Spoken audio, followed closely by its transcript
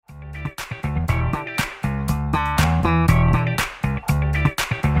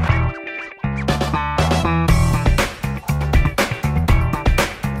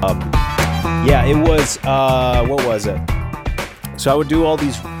It was what was it? So I would do all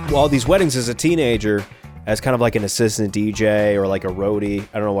these weddings as a teenager as kind of like an assistant DJ or like a roadie.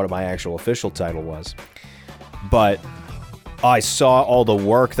 I don't know what my actual official title was. But I saw all the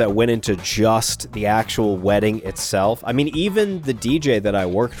work that went into just the actual wedding itself. I mean, even the DJ that I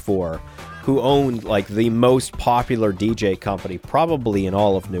worked for, who owned like the most popular DJ company probably in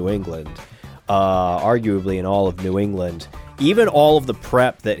all of New England, arguably in all of New England, even all of the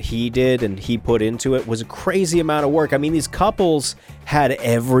prep that he did and he put into it was a crazy amount of work. I mean, these couples had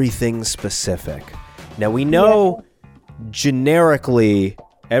everything specific. Now, we know generically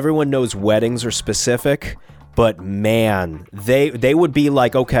everyone knows weddings are specific, but man, they would be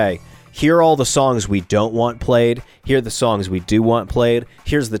like, okay, here are all the songs we don't want played. Here are the songs we do want played.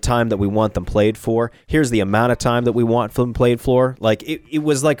 Here's the time that we want them played for. Here's the amount of time that we want them played for. Like, it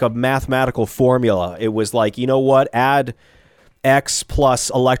was like a mathematical formula. It was like, you know what? Add X plus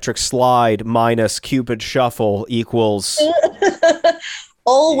electric slide minus Cupid shuffle equals...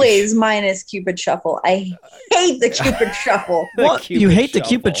 Always minus Cupid shuffle. I hate the Cupid shuffle. What? You hate the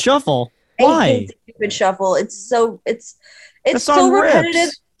Cupid shuffle? Why? I hate the Cupid shuffle. It's so repetitive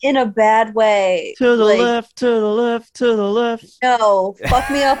in a bad way. To the left, to the left, to the left. No, fuck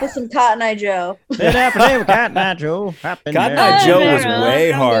me up with some Cotton Eye Joe. It happened with Cotton Eye Joe. Cotton Eye Joe was way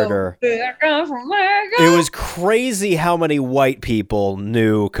harder. It was crazy how many white people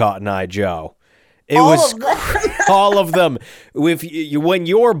knew Cotton Eye Joe. It was all of them. When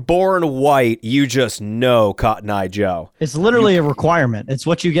you're born white, you just know Cotton Eye Joe. It's literally a requirement. It's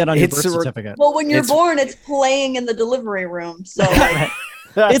what you get on your birth certificate. Well, when you're born, it's playing in the delivery room. So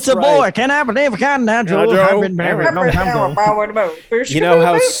it's a boy. Can I have a name for Cotton Eye Joe? You know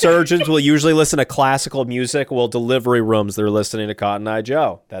how surgeons will usually listen to classical music? Well, delivery rooms, they're listening to Cotton Eye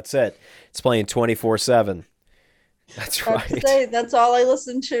Joe. That's it. It's playing 24/7. That's right. That's all I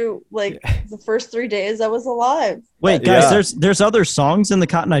listened to, like, the first 3 days I was alive. Wait, guys, there's other songs in the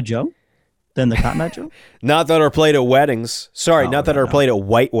Cotton Eye Joe than the Cotton Eye Joe? Not that are played at weddings. Sorry, not that are played at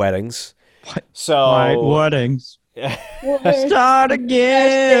white weddings. White weddings. Start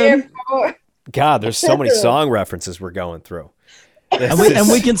again. God, there's so many song references we're going through. And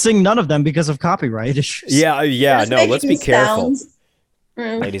we can sing none of them because of copyright issues. Yeah, no, let's be careful.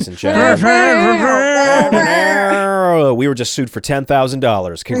 Ladies and gentlemen, we were just sued for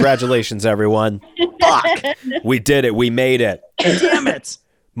 $10,000. Congratulations, everyone. Fuck. We did it. We made it. Damn it.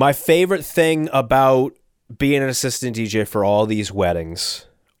 My favorite thing about being an assistant DJ for all these weddings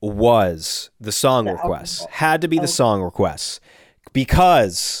was the song requests. Had to be the song requests.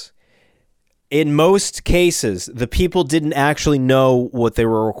 Because in most cases, the people didn't actually know what they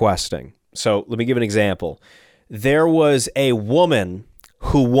were requesting. So let me give an example. There was a woman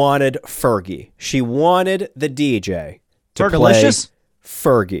who wanted Fergie. She wanted the DJ to play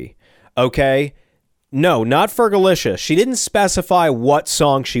Fergie. Okay? No, not Fergalicious. She didn't specify what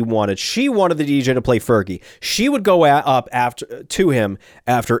song she wanted. She wanted the DJ to play Fergie. She would go up to him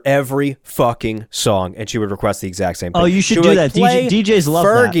after every fucking song, and she would request the exact same thing. Oh, you should do that. DJs love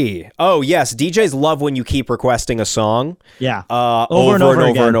Fergie. That. Oh, yes. DJs love when you keep requesting a song. Yeah. Over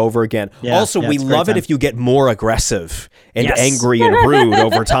and over again. Yeah, also, we love it if you get more aggressive and angry and rude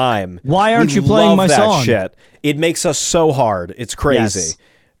over time. Why aren't you playing my song? Shit. It makes us so hard. It's crazy. Yes.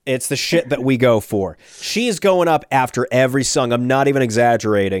 It's the shit that we go for. She is going up after every song. I'm not even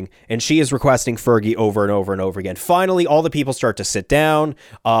exaggerating. And she is requesting Fergie over and over and over again. Finally, all the people start to sit down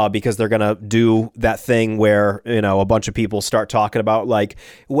because they're going to do that thing where, you know, a bunch of people start talking about, like,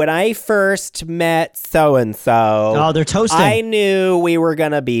 when I first met so-and-so. Oh, they're toasting. I knew we were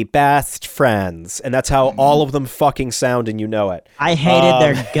going to be best friends. And that's how all of them fucking sound, and you know it. I hated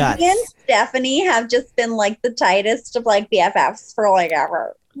their guts. Me and Stephanie have just been, like, the tightest of, like, BFFs for, like,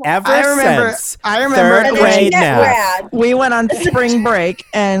 ever. I remember third grade math. We went on spring break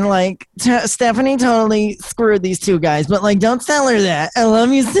and like Stephanie totally screwed these two guys, but like don't tell her that. I love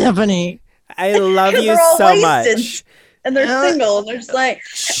you, Stephanie. I love you so much. And they're single and they're just like,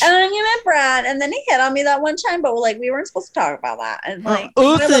 and then you met Brad and then he hit on me that one time, but like we weren't supposed to talk about that. And like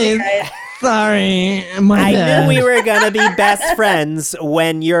sorry. I knew we were gonna be best friends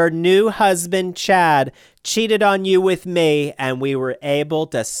when your new husband Chad cheated on you with me and we were able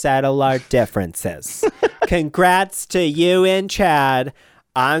to settle our differences. Congrats to you and Chad.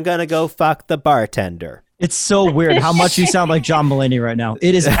 I'm gonna go fuck the bartender. It's so weird how much you sound like John Mulaney right now.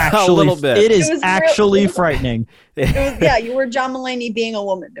 It is actually a little bit. It is actually frightening. You were John Mulaney being a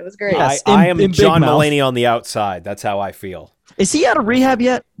woman. It was great. Yes, I am John Mulaney on the outside. That's how I feel. Is he out of rehab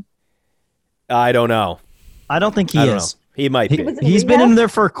yet? I don't know. I don't think he is. He might be. He's been in there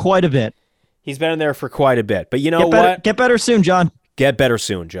for quite a bit. He's been in there for quite a bit. But you know what? Get better soon, John. Get better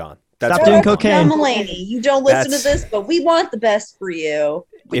soon, John. That's Stop doing what I cocaine. John Mulaney, you don't listen That's- to this, but we want the best for you.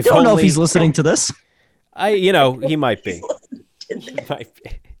 We If don't know if only- he's listening to this. he might be. He might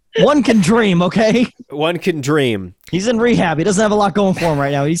be. One can dream, okay? One can dream. He's in rehab. He doesn't have a lot going for him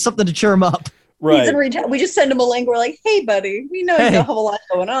right now. He needs something to cheer him up. He's in rehab. We just send him a link. We're like, hey, buddy, we know you Hey. don't have a lot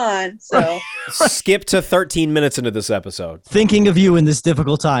going on. So Skip to 13 minutes into this episode. Thinking of you in this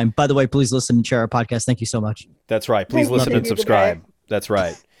difficult time. By the way, please listen and share our podcast. Thank you so much. That's right. Please Thank listen you. and subscribe. That's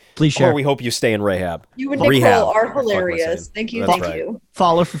right. Please Or share. we hope you stay in rehab. you and Rehab. Nicole are Fuck am I hilarious. saying? Thank you. That's Thank right. you.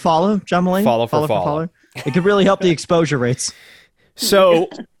 Follow for follow, John Mulaney. Follow for follow. It could really help the exposure rates. So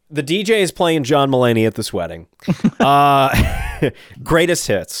the DJ is playing John Mulaney at this wedding. Greatest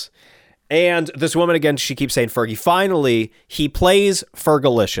hits. And this woman, again, she keeps saying Fergie. Finally, he plays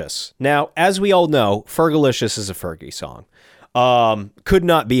Fergalicious. Now, as we all know, Fergalicious is a Fergie song. Could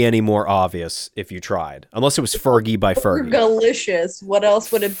not be any more obvious if you tried. Unless it was Fergie by Fergie. Delicious. What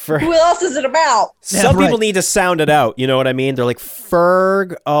else would it? Who else is it about? Some right. people need to sound it out. You know what I mean? They're like,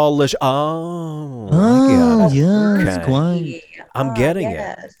 Fergalicious. Oh, I get it. yes, Okay. quite. I'm getting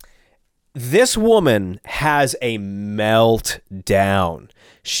it. This woman has a meltdown.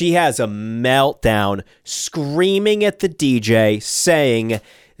 She has a meltdown, screaming at the DJ, saying,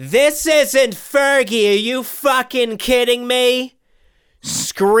 "This isn't Fergie, are you fucking kidding me?"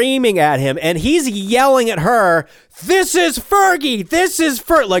 Screaming at him, and he's yelling at her, "This is Fergie, this is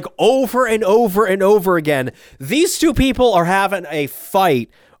Fergie," like over and over and over again. These two people are having a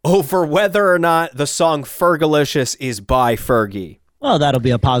fight over whether or not the song Fergalicious is by Fergie. Well, that'll be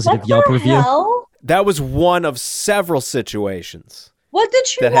a positive What Yelp the review. hell? That was one of several situations. What did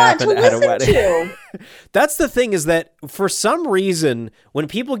you That want to happened at a listen wedding. to? That's the thing, is that for some reason, when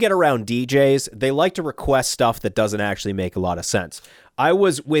people get around DJs, they like to request stuff that doesn't actually make a lot of sense. I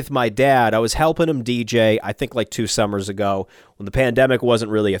was with my dad. I was helping him DJ, I think like 2 summers ago, when the pandemic wasn't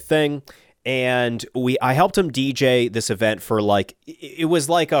really a thing. And I helped him DJ this event for it was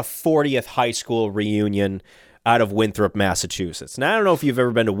like a 40th high school reunion out of Winthrop, Massachusetts. Now, I don't know if you've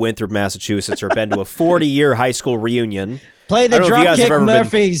ever been to Winthrop, Massachusetts, or been to a 40-year high school reunion. Play the I don't know if you guys have Dropkick ever been-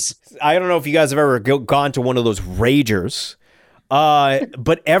 Murphys. I don't know if you guys have ever gone to one of those ragers,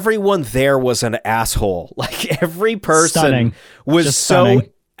 but everyone there was an asshole. Like, every person Stunning. was Just so stunning.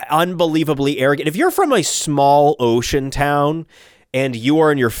 unbelievably arrogant. If you're from a small ocean town and you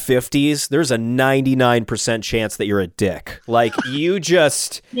are in your 50s, there's a 99% chance that you're a dick. Like, you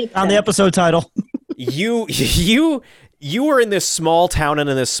just... On the episode title. You were in this small town and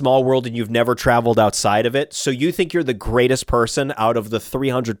in this small world, and you've never traveled outside of it, so you think you're the greatest person out of the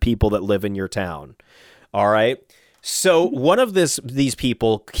 300 people that live in your town. All right? So one of these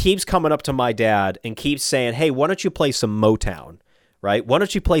people keeps coming up to my dad and keeps saying, "Hey, why don't you play some Motown?" Right? Why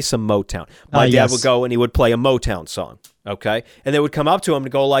don't you play some Motown? My dad yes. would go and he would play a Motown song. Okay? And they would come up to him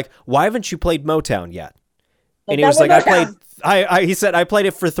and go like, "Why haven't you played Motown yet?" And he was like, he said, "I played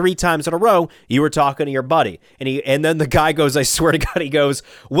it for 3 times in a row. You were talking to your buddy." And then the guy goes, I swear to God, he goes,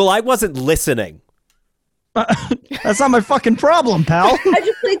 "Well, I wasn't listening." That's not my fucking problem, pal. I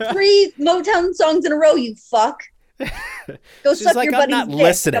just played 3 Motown songs in a row, you fuck. Go She's suck like, your "I'm buddy's not dick."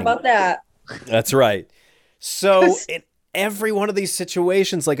 listening. How about that? That's right. So in every one of these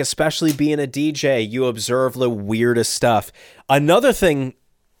situations, like especially being a DJ, you observe the weirdest stuff. Another thing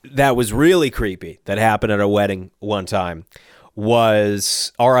that was really creepy that happened at a wedding one time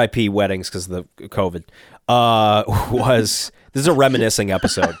was RIP weddings because of the COVID. This is a reminiscing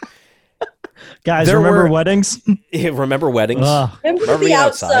episode. Guys, There remember were- weddings? Remember weddings? Remember Remember the the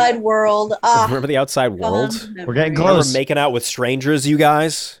outside, outside? world? Remember the outside world? We're getting Remember close. making out with strangers, you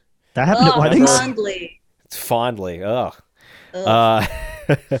guys? That happened at weddings? Fondly. Fondly. Ugh. Ugh.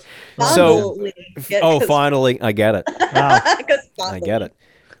 So, Fondly. finally, I get it. Wow. I get it.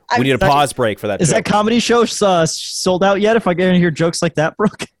 We need a pause break for that. Is that joke. comedy show still out yet? If I get to hear jokes like that,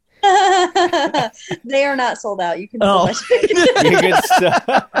 Brooke? They are not sold out. You can. Oh. Good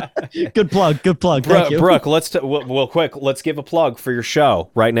stuff. Good plug. Good plug. Thank you. Brooke, quick, let's give a plug for your show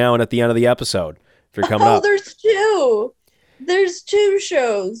right now and at the end of the episode. If you're coming up, there's 2. There's 2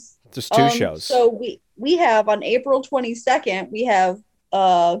 shows. there's 2 shows. So we have on April 22nd, we have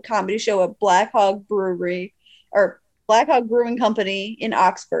a comedy show at Black Hog Brewery or Black Hog Brewing Company in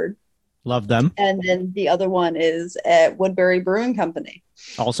Oxford. Love them. And then the other one is at Woodbury Brewing Company.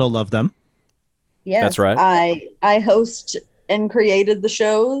 Also love them. Yes, That's right. I host and created the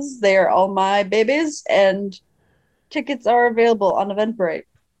shows. They're all my babies, and tickets are available on Eventbrite.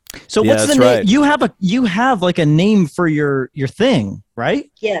 So Yeah, what's the that's name? right. You have like a name for your thing, right?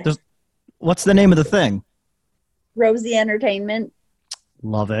 Yeah, What's the name of the thing? Rosie Entertainment.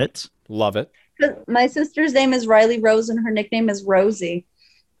 Love it. Love it. My sister's name is Riley Rose, and her nickname is Rosie.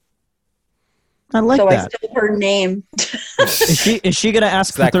 I like so that. I stole her name. Is she gonna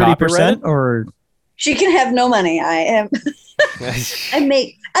ask for that 30% copyrighted? or? She can have no money. I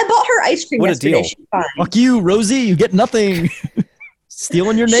bought her ice cream What a yesterday. deal. She's fine. Fuck you, Rosie. You get nothing.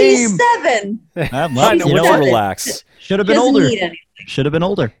 Stealing your name. She's 7. I know, you know would you what? relax? Should have She been doesn't older. need anything. Should have been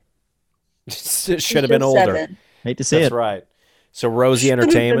older. Should She's have been just older. 7. Hate to say That's it. right. So Rosie Should have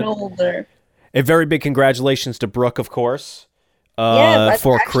been Entertainment. older. A very big congratulations to Brooke, of course, Yeah,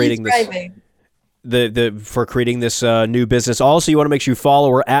 for actually creating this. thriving. For creating this new business. Also, you want to make sure you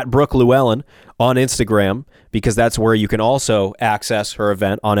follow her at Brooke Llewellyn on Instagram, because that's where you can also access her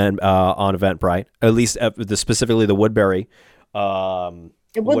event on Eventbrite. At least specifically the Woodbury.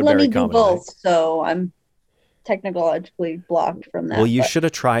 It wouldn't let me do Comedy both, Night. so I'm technologically blocked from that. Well, you but should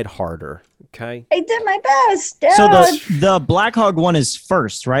have tried harder. Okay. I did my best. Dad. So the Black Hog one is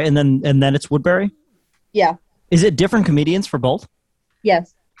first, right? And then it's Woodbury. Yeah. Is it different comedians for both?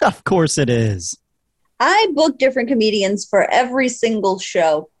 Yes. Of course it is. I book different comedians for every single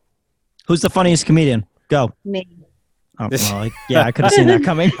show. Who's the funniest comedian? Go. Me. Oh, well, yeah, I could have seen that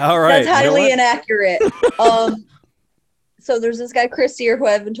coming. All right. That's you know highly what? inaccurate. So there's this guy Chris Sear who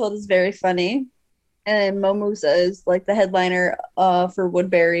I've been told is very funny, and Mo Musa is like the headliner for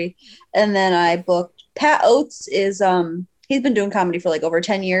Woodbury. And then I booked Pat Oates. Is he's been doing comedy for like over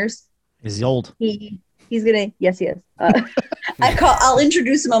 10 years. Is he old? He's gonna he is. I'll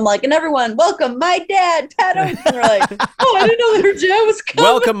introduce him. I'm like, and everyone, welcome my dad, Pat Oates. And they're like, oh, I didn't know their jam was coming.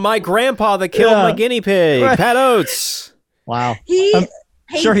 Welcome, my grandpa that killed Yeah. my guinea pig, Right. Pat Oates. Wow. He I'm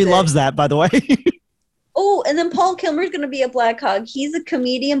hates Sure, he it. loves that, by the way. Oh, and then Paul Kilmer's gonna be a Black Hog. He's a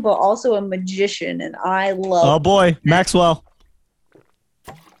comedian, but also a magician, and I love. Oh boy, Maxwell.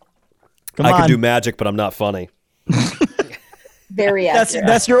 Come I on. can do magic, but I'm not funny. Very accurate.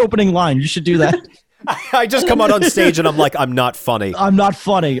 That's your opening line. You should do that. I just come out on stage and I'm like, I'm not funny. I'm not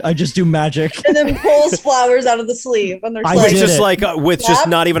funny. I just do magic. And then pulls flowers out of the sleeve, and they're I like, It's did just it. like with just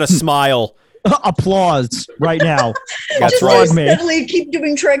not even a smile. Applause right now. That's just right. like steadily keep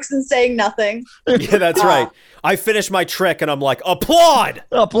doing tricks and saying nothing. Yeah, that's right. I finish my trick and I'm like, applaud!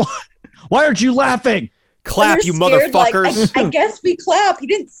 Applaud. Why aren't you laughing? Clap, They're you scared, like, motherfuckers. I guess we clap. He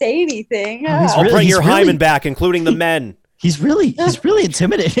didn't say anything. Oh, he's I'll really- bring your really- hymen back, including the men. He's really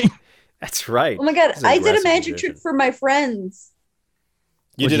intimidating. That's right. Oh my god, He's an I did a aggressive magic magician. trick for my friends,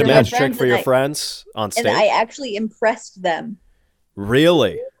 You What'd did you a do? magic My trick friends for and your I- friends on stage? and I actually impressed them.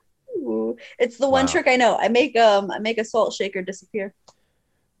 Really? Ooh, it's the one Wow. trick I know. I make a salt shaker disappear.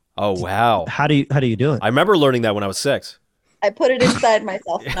 Oh, wow. How do you do it? I remember learning that when I was 6. I put it inside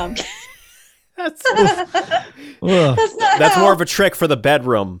myself. No, I'm kidding. That's, Ugh. That's not that's how. more of a trick for the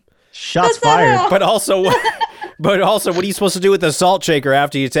bedroom. Shots That's not fired. how. But also, what are you supposed to do with the salt shaker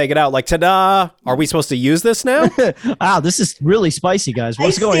after you take it out? Like, ta-da! Are we supposed to use this now? Wow, this is really spicy, guys.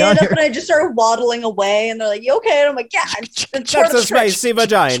 What's I going on stand up here? and I just start waddling away, and they're like, "You okay?" And I'm like, "Yeah." That's a spicy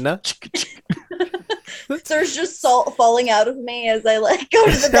vagina. There's just salt falling out of me as I like go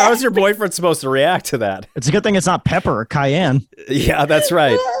to the How bathroom. is your boyfriend supposed to react to that? It's a good thing it's not pepper or cayenne. Yeah, that's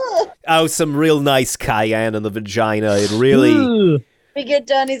right. Oh, some real nice cayenne in the vagina. It really. Ugh. We get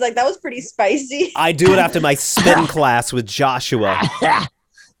done. He's like, "That was pretty spicy." I do it after my spin class with Joshua.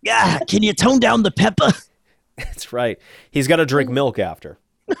 Yeah, can you tone down the pepper? That's right. He's got to drink milk after.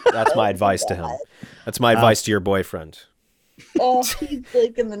 That's my advice to him. That's my advice to your boyfriend. Oh, he's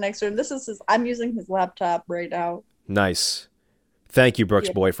like in the next room. This is his. I'm using his laptop right now. Nice. Thank you, Brooke's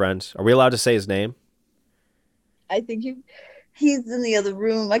Yeah. boyfriend. Are we allowed to say his name? I think he's in the other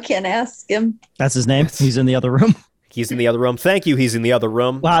room. I can't ask him. That's his name. He's in the other room. He's in the other room. Thank you. He's in the other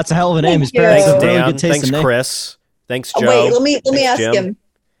room. Wow, it's a hell of a name. His Thank you. parents Thanks, have really Dan. good taste Thanks, in name. Chris. Thanks, Joe. Wait, let me Thanks, ask Jim. him.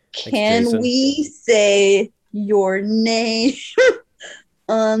 Can Jason. we say your name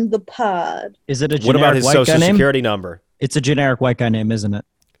on the pod? Is it a What generic about his white guy social name? security number? It's a generic white guy name, isn't it?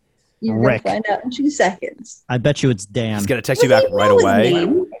 You're Rick. gonna find out in 2 seconds. I bet you it's Dan. He's going to text you Does back he right know his away.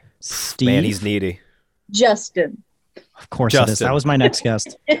 name? Steve. Man, he's needy. Justin. Of course it is. Justin. That was my next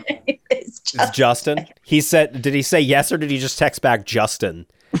guest. It's It's Justin. Justin. He said, did he say yes or did he just text back Justin?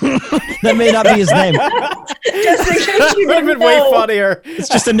 That may not be his name. Just in case you Would have didn't been way know. funnier. It's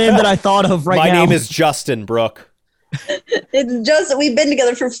just a name that I thought of right My now. name is Justin, Brooke. It's Justin. We've been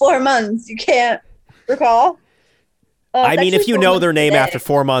together for 4 months. You can't recall? I mean, if you know their name today. after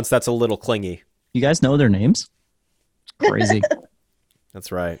 4 months, that's a little clingy. You guys know their names? Crazy.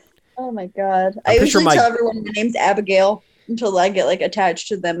 That's right. Oh my god! I'm I pretty sure usually my- tell everyone my name's Abigail until I get like attached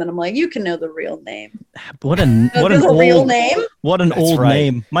to them, and I'm like, you can know the real name. What an The real old name. what an That's old right.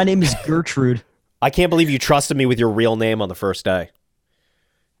 name. My name is Gertrude. I can't believe you trusted me with your real name on the first day.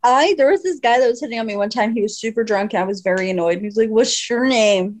 There was this guy that was hitting on me one time. He was super drunk and I was very annoyed. He was like, "What's your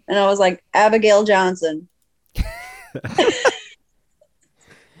name?" And I was like, "Abigail Johnson."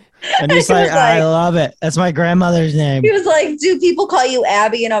 And he's like, I love it. That's my grandmother's name. He was like, "Do people call you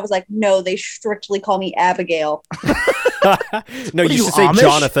Abby?" And I was like, "No, they strictly call me Abigail." No, you should say Amish?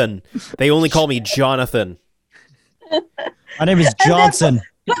 Jonathan. They only call me Jonathan. My name is Johnson.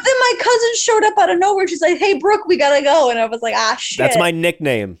 But then my cousin showed up out of nowhere. She's like, "Hey, Brooke, we gotta go." And I was like, "Ah, shit." That's my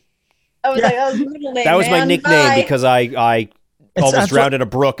nickname. I was like, "That was middle name." That was my nickname Bye. because I almost drowned in a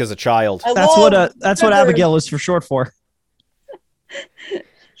brook as a child. That's what Abigail is for short for.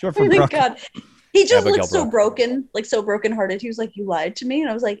 Short for Oh my Brooke. God. He just Abigail looked so broken, like so brokenhearted. He was like, "You lied to me." And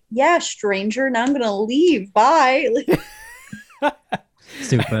I was like, "Yeah, stranger. Now I'm gonna leave. Bye."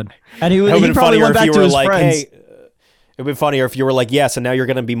 Stupid. And he probably went back to his friends. Hey, it would be funnier if you were like, "Yes, and now you're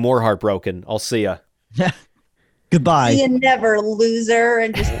going to be more heartbroken. I'll see ya." Yeah. Goodbye. See you never, loser,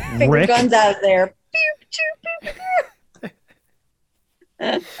 and just finger Rick? guns out there.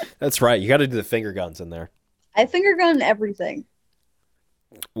 That's right. You got to do the finger guns in there. I finger gun everything.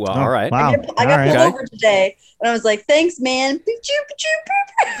 Well, all right. Wow. I got pulled Okay. over today, and I was like, "Thanks, man."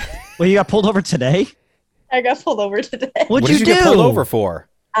 Well, you got pulled over today? I got pulled over today. What'd What you did do? you get pulled over for?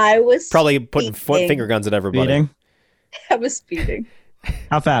 I was Probably putting speeding. finger guns at everybody. Beating? I was speeding.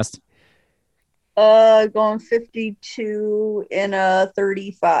 How fast? Going 52 in a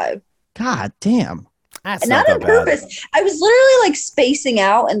 35. God damn. That's And not not on that bad. purpose. I was literally like spacing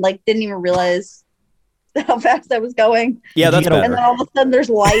out and like didn't even realize how fast I was going. Yeah, Did you that's get a- And then better. all of a sudden there's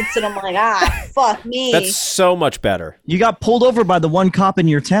lights and I'm like, fuck me. That's so much better. You got pulled over by the one cop in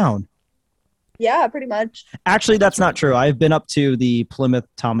your town. Yeah, pretty much. Actually, that's not true. I've been up to the Plymouth,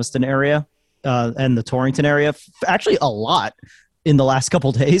 Thomaston area and the Torrington area, actually a lot in the last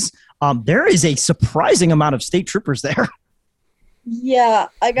couple days. There is a surprising amount of state troopers there. Yeah,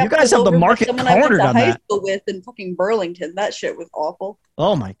 I got You guys pulled have the over by market someone I went cornered to on high that. school with in fucking Burlington. That shit was awful.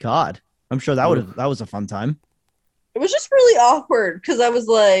 Oh my God. I'm sure that was a fun time. It was just really awkward because I was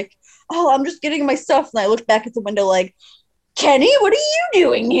like, "Oh, I'm just getting my stuff," and I looked back at the window like, "Kenny, what are you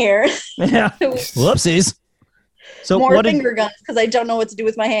doing here?" Yeah. It was Whoopsies. So more what did, finger guns because I don't know what to do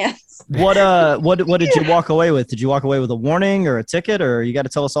with my hands. what did you walk away with? Did you walk away with a warning or a ticket, or you got to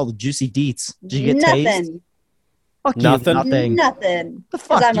tell us all the juicy deets? Did you get tased? Nothing. Fuck you, Nothing? nothing. Nothing. The Because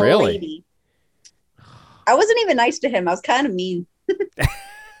fuck? I'm a really? lady. I wasn't even nice to him. I was kind of mean.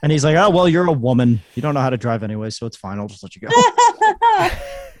 And he's like, "Oh well, you're a woman. You don't know how to drive anyway, so it's fine. I'll just let you go."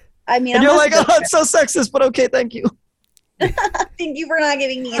 I mean, And I'm you're not like, "Oh, supposed it's so sexist, but okay, thank you. to- Thank you for not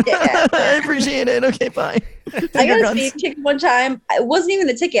giving me a ticket. I appreciate it. Okay, bye." I Finger got a guns. speeding ticket one time. It wasn't even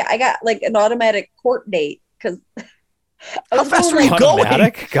a ticket. I got like an automatic court date because How fast were you like, going?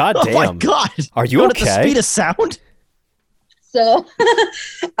 Automatic? God Oh my damn. God. Are you Going at the okay? speed of sound? So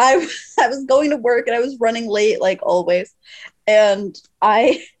I was going to work and I was running late like always, and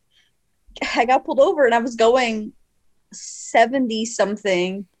I got pulled over and I was going 70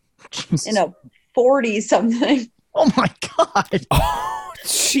 something, Jesus. 40 something. Oh my God. Oh,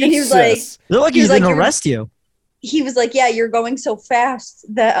 Jesus. And he was like, They're like He he's was like, gonna "You're-" arrest you. He was like, "Yeah, you're going so fast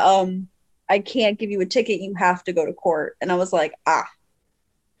that I can't give you a ticket. You have to go to court." And I was like,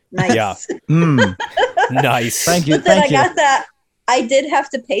 nice. Yeah. Mm, Nice. thank you. But then Thank I you. got that. I did have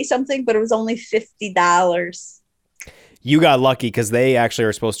to pay something, but it was only $50. You got lucky because they actually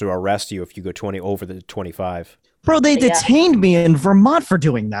are supposed to arrest you if you go over the 25. Bro, they Yeah. detained me in Vermont for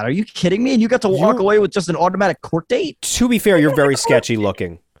doing that. Are you kidding me? And you got to walk You're- away with just an automatic court date? To be fair, you're very sketchy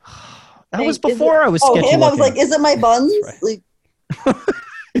looking. That was Is it- before I was Oh, sketchy him? I was looking. like, "Is it my buns?" That's Like,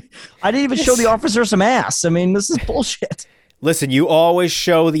 I didn't even show the officer some ass. I mean, this is bullshit. Listen, you always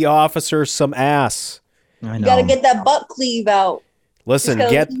show the officer some ass. I you know. gotta get that butt cleave out. Listen,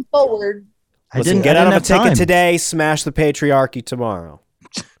 Just gotta get lean forward. get out of a have ticket time. today, smash the patriarchy tomorrow.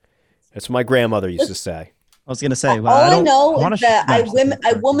 That's what my grandmother used to say. I was gonna say, well, All I don't know wanna is that I smash the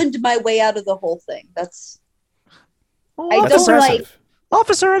patriarchy. womaned my way out of the whole thing. That's Oh, I That's don't impressive.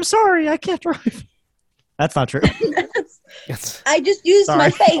 officer, I'm sorry, I can't drive. That's not true. That's I just used my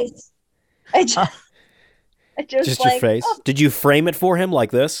Sorry. face. I just just like, your face. "Oh, Did you frame it for him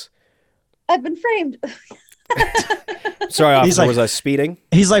like this? I've been framed. Sorry, He's officer, like- was I speeding?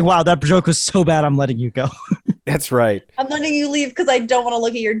 He's like, wow, that joke was so bad, I'm letting you go. That's right. I'm letting you leave because I don't want to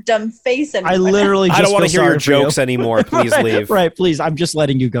look at your dumb face anymore. I literally just I don't want to feel hear your sorry for you. jokes anymore. Please right, leave. Right, please. I'm just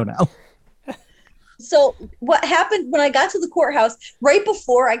letting you go now. So what happened when I got to the courthouse? Right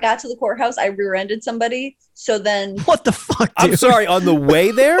before I got to the courthouse, I rear-ended somebody. So then What the fuck, dude? I'm sorry. On the way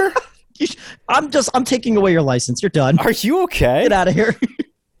there, I'm taking away your license. You're done. are you okay? Get out of here.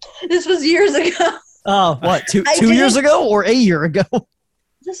 this was years ago. Oh, what? Two I years didn't- ago or a year ago?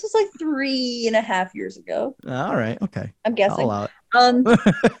 This was like 3.5 years ago. All right. Okay. I'm guessing. I'll allow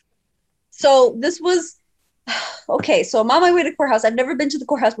it. So this was okay. So I'm on my way to courthouse. I've never been to the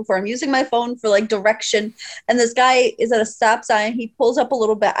courthouse before. I'm using my phone for like direction, and this guy is at a stop sign. He pulls up a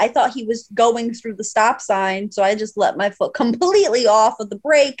little bit. I thought he was going through the stop sign, so I just let my foot completely off of the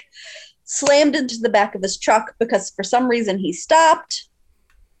brake, slammed into the back of his truck because for some reason he stopped.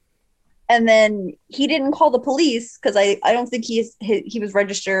 And then he didn't call the police because I don't think he was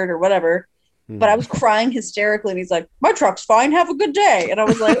registered or whatever. But I was crying hysterically, and he's like, "My truck's fine. Have a good day." And I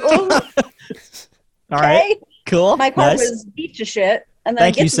was like, "Oh, All right, cool. My car Nice. was beat to shit." And then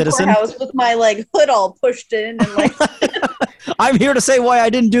Thank I get you, to citizen. the courthouse with my like hood all pushed in, and like, I'm here to say why I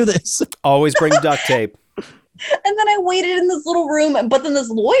didn't do this. Always bring duct tape. and then I waited in this little room, but then this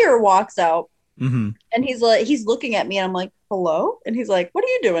lawyer walks out, Mm-hmm. and he's looking at me, and I'm like, "Hello?" And he's like, "What are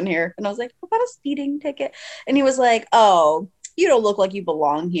you doing here?" And I was like, "I got a speeding ticket." And he was like, "Oh, you don't look like you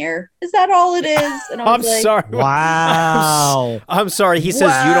belong here. Is that all it is?" And I I'm was like, sorry. Wow. I'm sorry. He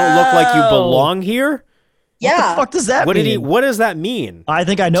says you don't look like you Wow. belong here. "Yeah." What the fuck does that mean? What does that mean? I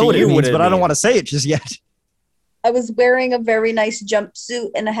think I know To what it you, what means, did but it I don't mean? want to say it just yet. I was wearing a very nice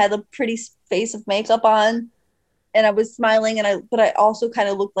jumpsuit, and I had a pretty face of makeup on, and I was smiling, but I also kind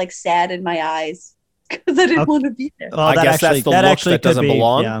of looked like sad in my eyes because I didn't Okay. want to be there. Oh, I guess that's the look that could doesn't be,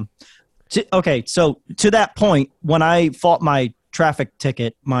 belong? Yeah. Okay, so to that point, when I fought my traffic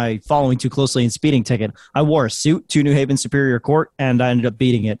ticket, my following too closely and speeding ticket, I wore a suit to New Haven Superior Court, and I ended up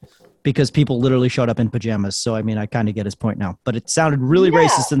beating it because people literally showed up in pajamas. So, I mean, I kind of get his point now, but it sounded really Yeah.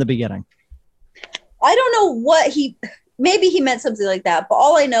 racist in the beginning. I don't know what maybe he meant something like that, but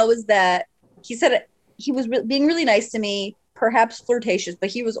all I know is that he said he was being really nice to me, perhaps flirtatious, but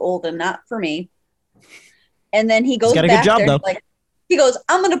he was old and not for me. And then he goes got a back good job, there, and though. like he goes,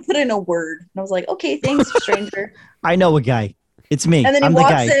 "I'm gonna put in a word," and I was like, "Okay, thanks, stranger." I know a guy. It's me. And then he I'm the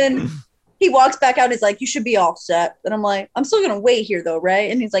walks guy. in, he walks back out. He's like, "You should be all set." And I'm like, "I'm still gonna wait here though,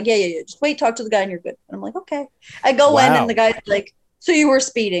 right?" And he's like, "Yeah. Just wait, talk to the guy, and you're good." And I'm like, "Okay." I go in, Wow. and the guy's like, "So you were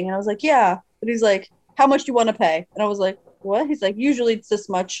speeding?" And I was like, "Yeah." And he's like, "How much do you want to pay?" And I was like, "What?" He's like, "Usually it's this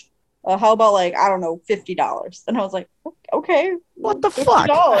much. How about like I don't know, $50?" And I was like, "Okay." What the fuck?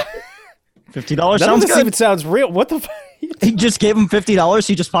 $50. $50 None of sounds this good. even sounds real. What the? He just gave him $50.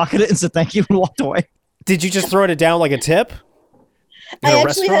 He just pocketed it and said thank you and walked away. Did you just throw it down like a tip? In I a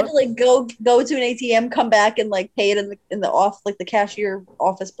actually had restaurant? to like go to an ATM, come back, and like pay it in the off like the cashier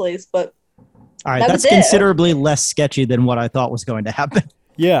office place. But All right, That that's was it. considerably less sketchy than what I thought was going to happen.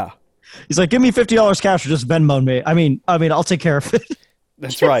 Yeah, He's like, "Give me $50 cash or just Venmo me." I mean, I'll take care of it.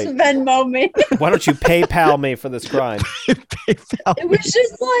 that's just right. Venmo me. Why don't you PayPal me for this crime? PayPal It me. was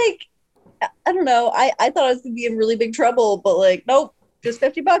just like I don't know. I thought I was gonna be in really big trouble, but like nope, just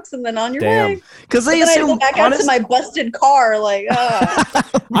 $50 and then on your Damn. way. Because And they then I had to assume go back out to my busted car. Like, I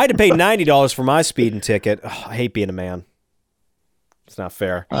had to pay $90 for my speeding ticket. Ugh, I hate being a man. It's not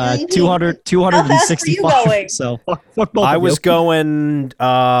fair. 200, How fast were you 265. going? So fuck both I of was you. going.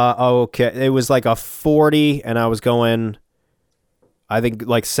 Okay, it was like a 40, and I was going. I think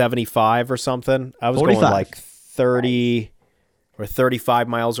like 75 or something. I was 45. going like 30 or 35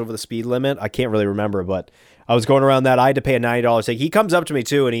 miles over the speed limit. I can't really remember, but I was going around that. I had to pay a $90 ticket. He comes up to me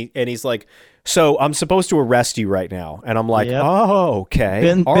too, and he's like, "So I'm supposed to arrest you right now," and I'm like, Yep. "Oh, okay,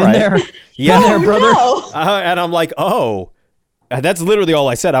 Been all right, there. yeah." Been there, brother. No. And I'm like, "Oh," and that's literally all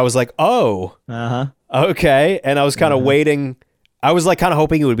I said. I was like, "Oh, Uh-huh. okay," and I was kind of waiting. I was like kind of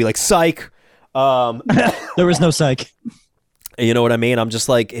hoping it would be like psych. There was no psych. You know what I mean? I'm just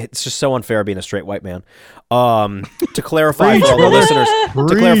like, it's just so unfair being a straight white man. To clarify Preach, for all the brother. listeners,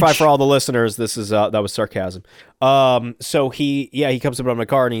 to clarify Preach. for all the listeners, this is that was sarcasm. So he comes up to my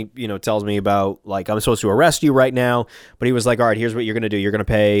car and he tells me about like I'm supposed to arrest you right now, but he was like, all right, here's what you're gonna do. You're gonna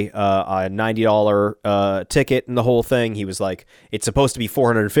pay a $90 ticket and the whole thing. He was like, it's supposed to be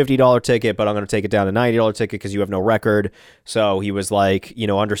 $450 ticket, but I'm gonna take it down to $90 ticket because you have no record. So he was like,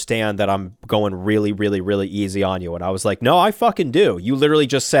 understand that I'm going really, really, really easy on you. And I was like, no, I fucking do. You literally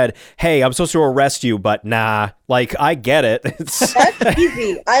just said, hey, I'm supposed to arrest you, but nah, like I get it. It's That's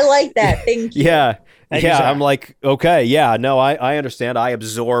easy. I like that. Thank you. yeah. Thank you, Yeah, sir. I'm like, okay, yeah, no, I understand. I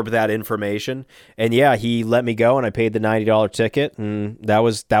absorb that information. And yeah, he let me go and I paid the $90 ticket and that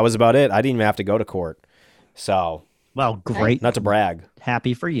was about it. I didn't even have to go to court. So, Well, great. not to brag.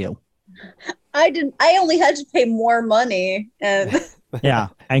 Happy for you. I only had to pay more money, and Yeah,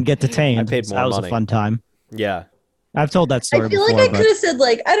 and get detained. I paid So more that was money. a fun time. Yeah. I've told that story I feel before. like I but could have said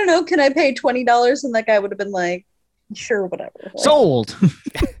like I don't know, can I pay $20? And that guy would have been like, Sure, whatever. Like, Sold.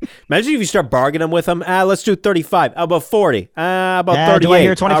 Imagine if you start bargaining with them. Let's do 35. How about 40? About 38. Do I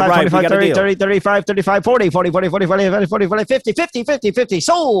hear 25, All right, 25, we got a 30, deal. 30, 35, 35, 40, 40, 40, 40, 40, 40, 40, 50, 50, 50, 50.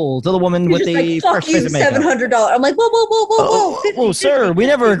 Sold to the woman you're with just the like, fuck fresh you, face of makeup. $700. I'm like, whoa. 50, Oh, sir, 50, we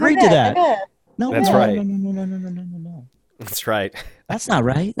never 50, agreed my to bad, that. my bad. No, That's no, right. No. That's right. That's not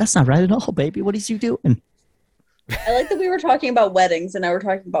right. That's not right at all, baby. What is you doing? I like that we were talking about weddings and now we're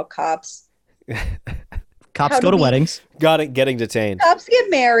talking about cops. Cops How go do to we- weddings. Got it. Getting detained. Cops get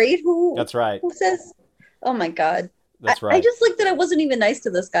married. Who That's right. Who says? Oh my god. That's I right. just like that I wasn't even nice to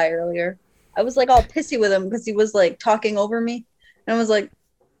this guy earlier. I was like all pissy with him because he was like talking over me, and I was like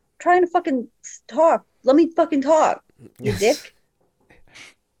trying to fucking talk. Let me fucking talk, you dick.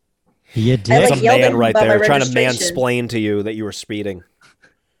 You I, did. like, That's a yelled at man him right about my there trying to registration. mansplain to you that you were speeding.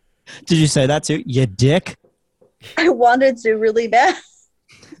 Did you say that too? You dick. I wanted to really bad.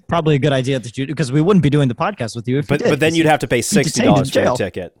 Probably a good idea that you, because we wouldn't be doing the podcast with you if you did. But then you'd have to pay detained in $60 for your jail.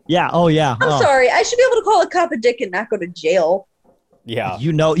 ticket. Yeah. Oh yeah. I'm Oh. sorry. I should be able to call a cop a dick and not go to jail. Yeah.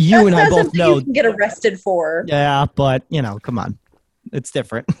 You know, That's and I not both something know. you can get arrested for. Yeah, but come on, it's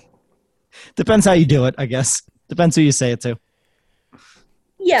different. Depends how you do it, I guess. Depends who you say it to.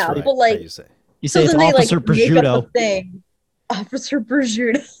 Yeah, That's right. but like, How you say. You so say it's then they Officer like make up Prosciutto. a thing. Officer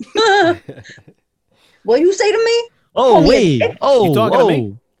Prosciutto. What you say to me? Oh Call me a wait. dick? Oh You talking to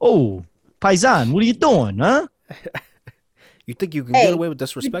me? oh. Paisan, what are you doing, huh? You think you can Hey, get away with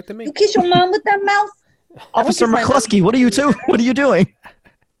disrespecting me? You kiss your mom with that mouth? Officer kiss my mom. McCluskey, what are you two? What are you doing?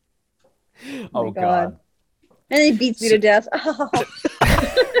 Oh, my God. God. And he beats me to death.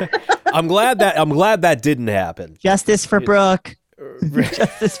 I'm glad that didn't happen. Justice for Brooke.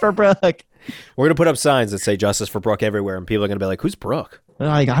 Justice for Brooke. We're gonna put up signs that say "Justice for Brooke" everywhere, and people are gonna be like, "Who's Brooke?"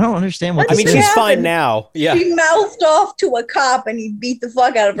 Like, I don't understand what I I this mean, Yeah. she's is. fine now. Yeah. She mouthed off to a cop and he beat the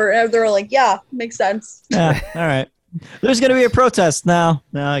fuck out of her. And they're like, yeah, makes sense. Yeah, all right. There's going to be a protest now.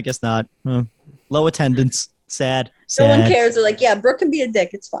 No, I guess not. Low attendance. Sad. No one Sad. cares. They're like, yeah, Brooke can be a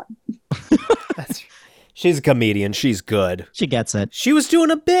dick. It's fine. She's a comedian. She's good. She gets it. She was doing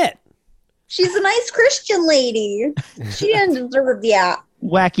a bit. She's a nice Christian lady. She didn't deserve that.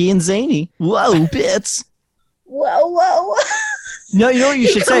 Wacky and zany. Whoa, bits. Whoa. No, you know what you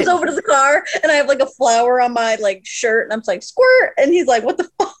He should say? comes over to the car and I have like a flower on my like shirt and I'm just like, squirt. And he's like, what the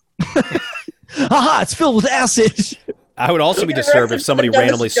fuck? Haha, it's filled with acid. I would also be You're disturbed the if somebody dumbest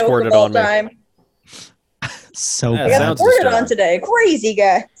randomly joke squirted of all on me. time. So Yeah, I it got bad. sounds squirted disturbing. on today. Crazy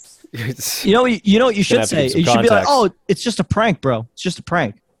guy. It's You know what you should have to say? give some You should be like, context. oh, it's just a prank, bro. It's just a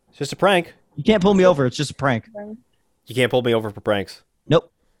prank. just a prank. You can't pull me over. It's just a prank. You can't pull me over for pranks.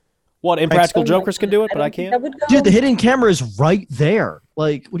 Nope. What, Impractical Oh my Jokers can do it, but I don't think can't? that would go. Dude, the hidden camera is right there.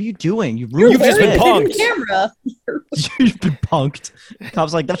 Like, what are you doing? You're You've just been wearing a punked. camera. You've been punked.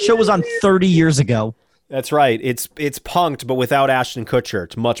 Cop's like, that show was on 30 years ago. That's right. It's punked, but without Ashton Kutcher.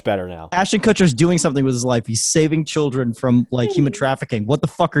 It's much better now. Ashton Kutcher's doing something with his life. He's saving children from like human trafficking. What the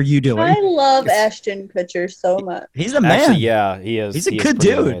fuck are you doing? I love Ashton Kutcher so much. He's a man. Actually, yeah, he is. He's a he is good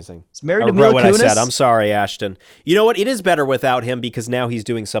pretty dude. Amazing. He's married I to regret Mila what I Kunis. said. I'm sorry, Ashton. You know what? It is better without him because now he's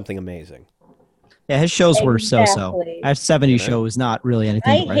doing something amazing. Yeah, his shows were so-so. Exactly. Our 70s Yeah. show is not really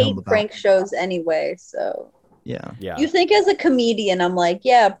anything I to write hate home about. prank shows anyway, so Yeah. Yeah. you think as a comedian I'm like,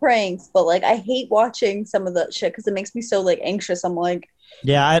 yeah, pranks, but like I hate watching some of the shit because it makes me so like anxious. I'm like,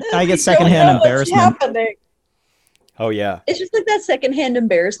 Yeah, I "We get don't secondhand know what's embarrassment. happening." Oh, yeah. It's just like that secondhand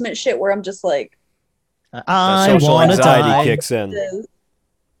embarrassment shit where I'm just like, That I social want to anxiety die. kicks in. this.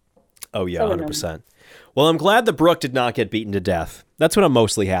 Oh, yeah, So 100%. Well, I'm glad that Brooke did not get beaten to death. That's what I'm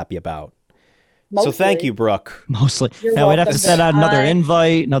mostly happy about. So thank Mostly. you, Brooke. Mostly. You're Now we'd have welcome. to send out another I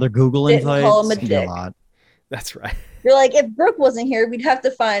invite, another Google didn't invite. call him a It's gonna be dick. lot. That's right. You're like, if Brooke wasn't here, we'd have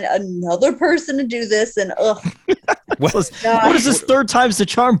to find another person to do this, and What, God. What is this third time's the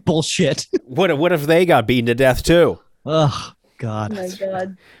charm bullshit? what if they got beaten to death, too? Oh, Oh God. my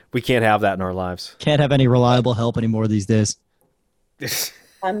god. We can't have that in our lives. Can't have any reliable help anymore these days.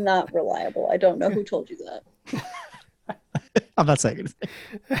 I'm not reliable. I don't know who told you that. I'm not saying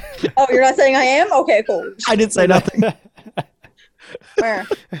anything. Oh, you're not saying I am? Okay, cool. I didn't say nothing. Where?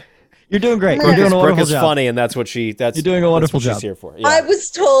 You're doing great. You're Brooke doing a Brooke wonderful is job. funny, and that's what she. That's You're doing a that's wonderful what she's job. here for. Yeah. I was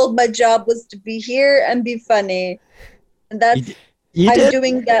told my job was to be here and be funny. And that's You I'm did.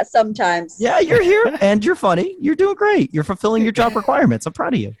 doing that sometimes. Yeah, you're here and you're funny. You're doing great. You're fulfilling your job requirements. I'm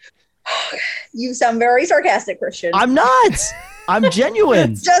proud of you. You sound very sarcastic, Christian. I'm not. I'm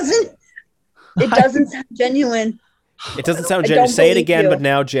genuine. It doesn't sound genuine. It doesn't sound I genuine. don't Say it believe again, you. but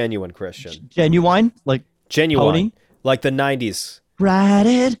now genuine, Christian. Genuine, like Genuine. Pony? Like the 90s. ride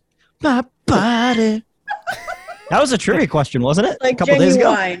it, my body. That was a trivia question, wasn't it? Like a couple days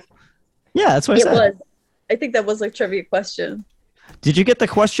ago. genuine. Yeah, that's what I It said. was. I think that was like trivia question. Did you get the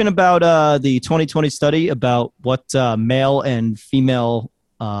question about the 2020 study about what male and female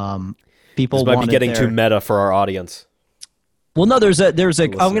people This might be wanted getting their- too meta for our audience. Well, no, there's a. I'm going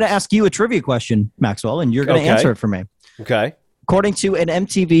Listeners. to ask you a trivia question, Maxwell, and you're going to Okay. answer it for me. Okay. According to an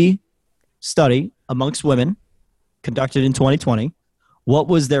MTV study amongst women conducted in 2020, what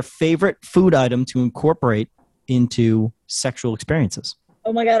was their favorite food item to incorporate into sexual experiences?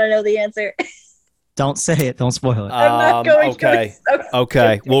 Oh my god, I know the answer. Don't say it. Don't spoil it. I'm not going okay. to.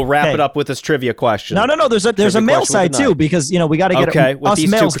 Okay. We'll wrap Hey. it up with this trivia question. No. There's a Trivia male question side with the too, night. because we got to get Okay. With us these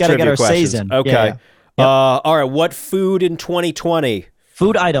males two got to get trivia our says questions. in. Okay. Yeah. Yep. All right. What food in 2020?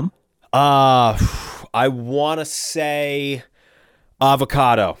 Food item. I want to say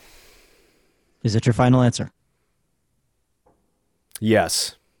avocado. Is it your final answer?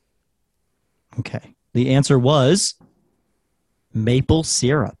 Yes. Okay. The answer was maple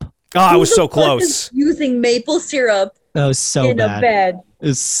syrup. Oh, I was Who so the fuck close. is using maple syrup That was so in bad. a bed. It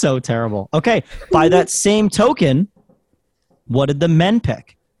was so terrible. Okay. By that same token, what did the men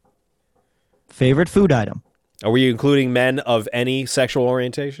pick? Favorite food item? Are we including men of any sexual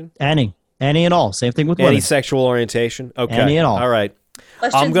orientation? Any and all. Same thing with Any women. sexual orientation? Okay. Any and all. All right.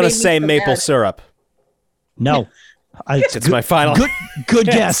 Questions I'm going made to me say so maple mad. syrup. No. It's my final. Good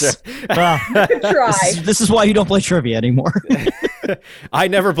guess. Good try. This is why you don't play trivia anymore. I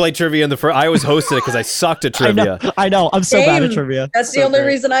never played trivia in the first. I always hosted it because I sucked at trivia. I know. I'm so bad at Same. trivia. That's the So only great.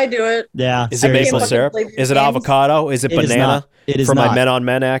 reason I do it. Yeah. Is it I maple can't syrup? fucking play Is it games. avocado? Is it It is banana? not. It is for my not. men on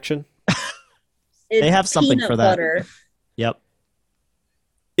men action. It's They have something peanut for that. Butter. Yep.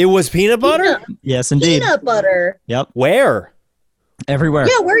 It was peanut butter? Yes, indeed. Peanut butter. Yep. Where? Everywhere.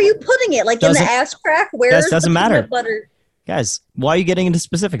 Yeah, where are you putting it? Like in Doesn't- the ass crack? Where's doesn't the matter. peanut butter? Guys, why are you getting into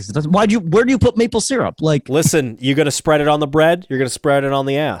specifics? It doesn't, where do you put maple syrup? Like, Listen, you're going to spread it on the bread. You're going to spread it on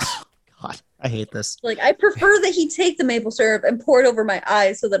the ass. God, I hate this. Like I prefer that he take the maple syrup and pour it over my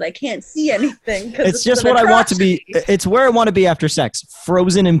eyes so that I can't see anything. 'cause It's just an what I want to be. atrocity. It's where I want to be after sex,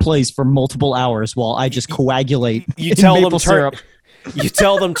 frozen in place for multiple hours while I just coagulate. You in tell them maple turn. syrup. You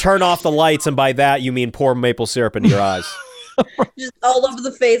tell them turn off the lights, and by that you mean pour maple syrup into your eyes. Just all over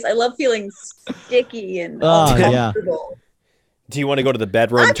the face. I love feeling sticky and Oh, yeah. uncomfortable. Do you want to go to the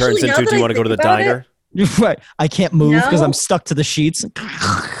bedroom? Actually, turns now into. that Do you I want to go to the think about diner? Right. I can't move because No. I'm stuck to the sheets.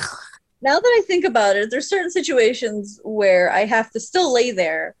 Now that I think about it, there's certain situations where I have to still lay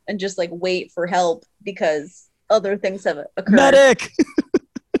there and just like wait for help because other things have occurred. Medic!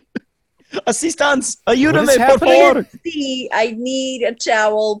 Assistance! Ayúdame, is por happening? favor! See, I need a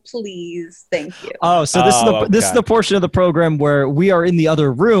towel, please. Thank you. Oh, so this Oh, this is okay. the portion of the program where we are in the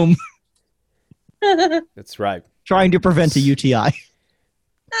other room That's right. trying to prevent a UTI.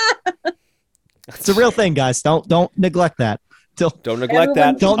 It's a real thing, guys. Don't neglect that. Don't neglect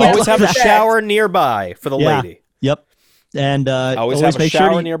that. Don't Always neglect have a that. shower nearby for the Yeah. lady. Yep. And Always have a make shower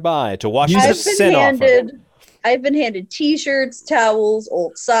sure to, nearby to wash Use the I've sin been off of it. handed. I've been handed T-shirts, towels,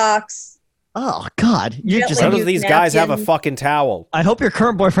 old socks. Oh God, you Yeah, just. None like- of these use guys have a napkins. fucking towel. I hope your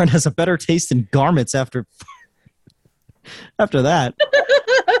current boyfriend has a better taste in garments after that.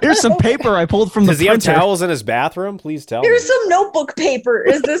 Here's some paper I pulled from the Does he have printer. towels in his bathroom? Please tell me. Here's some notebook paper.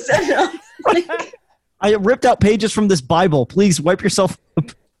 Is this enough? I ripped out pages from this Bible. Please wipe yourself.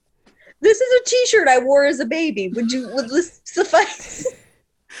 This is a T-shirt I wore as a baby. Would this suffice?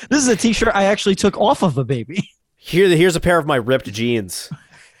 This is a T-shirt I actually took off of a baby. Here's a pair of my ripped jeans.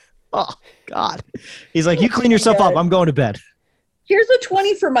 Oh God. He's like, you clean yourself up. I'm going to bed. Here's a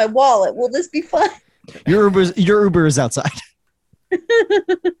 20 for my wallet. Will this be fun? Your Uber is outside.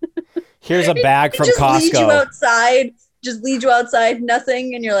 Here's a bag from Just lead you Costco. outside. Just lead you outside.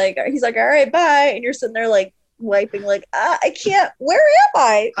 Nothing, and you're like, he's like, all right, bye, and you're sitting there like wiping, like, I can't. Where am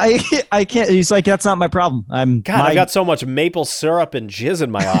I? I can't. He's like, that's not my problem. God, I've got so much maple syrup and jizz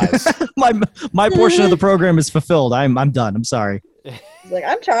in my eyes. my portion of the program is fulfilled. I'm done. I'm sorry. He's like,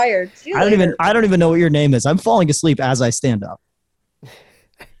 I'm tired. See you I later. don't even know what your name is. I'm falling asleep as I stand up.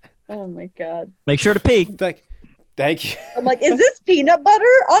 Oh my god. Make sure to pee. Thank you. I'm like, is this peanut butter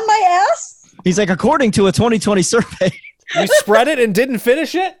on my ass? He's like, according to a 2020 survey, You spread it and didn't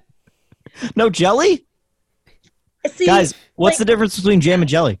finish it? no jelly? See, Guys, what's like- the difference between jam and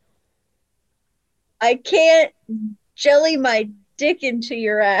jelly? I can't jelly my dick into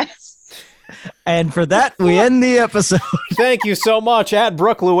your ass. And for that, we end the episode. Thank you so much at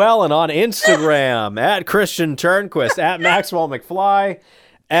Brooke Llewellyn on Instagram, at Christian Turnquist, at Maxwell McFly,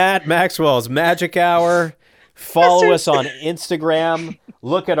 at Maxwell's Magic Hour. Follow us on Instagram.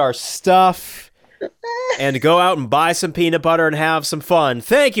 Look at our stuff. And go out and buy some peanut butter and have some fun.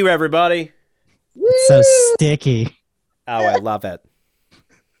 Thank you, everybody. So sticky. Oh, I love it.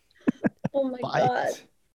 Oh my Bye. god.